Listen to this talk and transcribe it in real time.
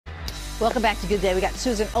Welcome back to Good Day. We got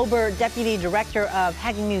Susan Obert, Deputy Director of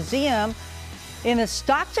Haggin Museum in the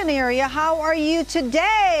Stockton area. How are you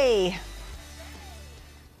today?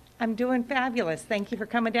 I'm doing fabulous. Thank you for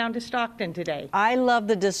coming down to Stockton today. I love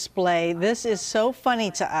the display. This is so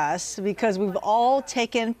funny to us because we've all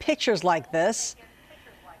taken pictures like this.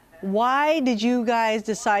 Why did you guys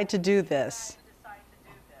decide to do this?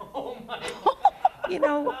 Oh my. You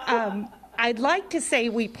know, I'd like to say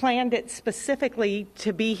we planned it specifically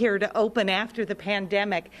to be here to open after the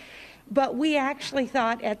pandemic, but we actually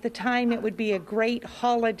thought at the time it would be a great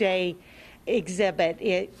holiday exhibit.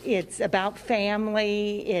 It's about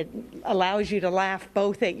family. It allows you to laugh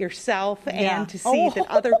both at yourself and to see that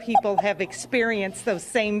other people have experienced those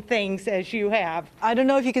same things as you have. I don't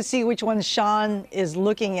know if you can see which one Sean is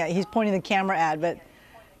looking at. He's pointing the camera at, but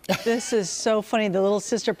this is so funny. The little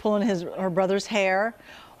sister pulling her brother's hair.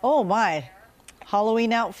 Oh my,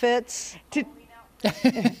 Halloween outfits. To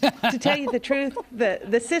tell you the truth,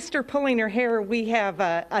 the sister pulling her hair, we have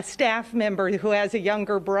a staff member who has a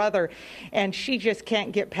younger brother, and she just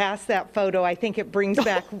can't get past that photo. I think it brings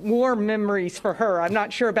back warm memories for her. I'm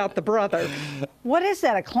not sure about the brother. What is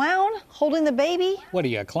that, a clown holding the baby? What are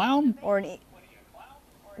you, a clown? Or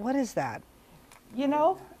what is that? You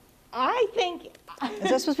know, I think...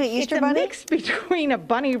 Is that supposed to be Easter bunny? It's a mix between a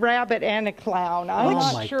bunny rabbit and a clown. I'm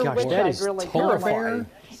not sure which I'd really terrifying.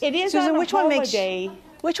 It is Susan, on a which holiday.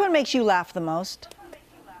 Which one makes you laugh the most?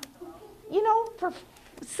 You know, for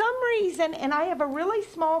some reason, and I have a really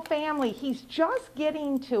small family, he's just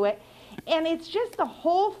getting to it, and it's just the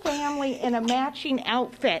whole family in a matching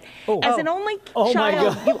outfit. As an only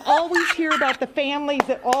child, you always hear about the families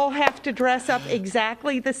that all have to dress up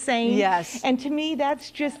exactly the same. Yes. And to me,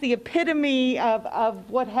 that's just the epitome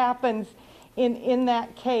of what happens in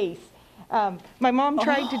that case. My mom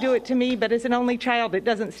tried to do it to me, but as an only child, it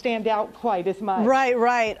doesn't stand out quite as much. Right,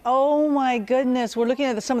 right. Oh my goodness. We're looking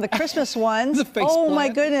at some of the Christmas ones. The face plant. My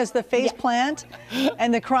goodness, the face plant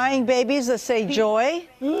and the crying babies that say joy.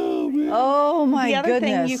 Oh my goodness. The other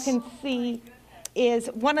thing you goodness. can see is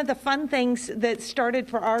one of the fun things that started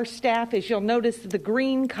for our staff is you'll notice the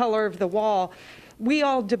green color of the wall. We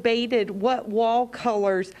all debated what wall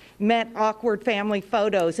colors meant awkward family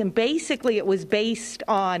photos, and basically it was based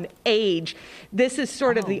on age. This is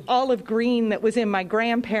sort of the olive green that was in my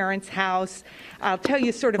grandparents' house. I'll tell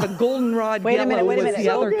you, sort of a goldenrod yellow was the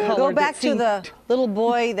other color. Go back to the little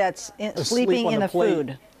boy that's sleeping in the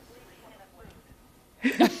food.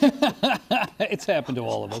 It's happened to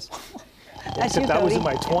all of us. Except that was in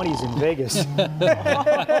my 20s in Vegas.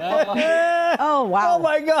 Oh, wow. Oh,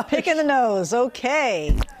 my God. Picking the nose.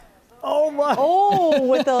 Okay. Oh, my. Oh,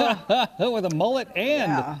 with the... With a mullet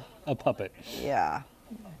and a puppet. Yeah.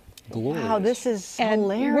 Glorious. Wow, this is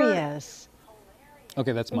hilarious.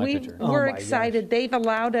 Okay, that's my picture. We're excited. They've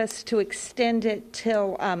allowed us to extend it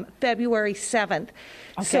till February 7th.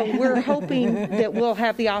 Okay. So we're hoping that we'll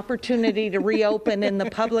have the opportunity to reopen and the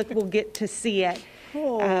public will get to see it.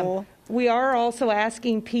 Cool. We are also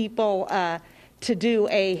asking people to do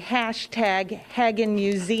a hashtag Haggin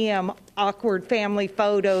Museum awkward family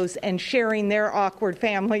photos and sharing their awkward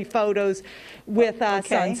family photos with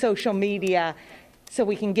us on social media so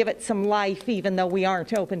we can give it some life even though we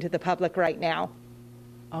aren't open to the public right now.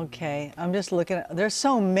 Okay, I'm just looking at, there's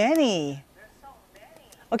so many.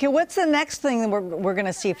 Okay, what's the next thing that we're going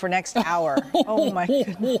to see for next hour? Oh my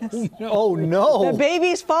goodness. Oh no. The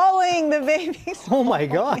baby's falling, the baby's Oh my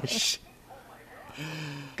gosh.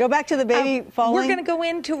 Go back to the baby falling. We're going to go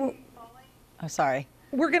into... I'm sorry.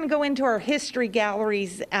 We're going to go into our history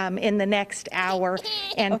galleries in the next hour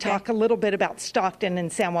and talk a little bit about Stockton and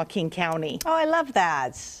San Joaquin County. Oh, I love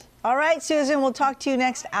that. All right, Susan, we'll talk to you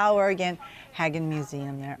next hour again. Haggin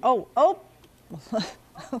Museum there. Oh.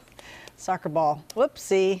 Soccer ball.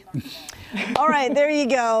 Whoopsie. All right, there you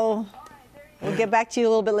go. We'll get back to you a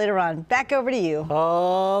little bit later on. Back over to you.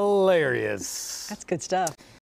 Hilarious. That's good stuff.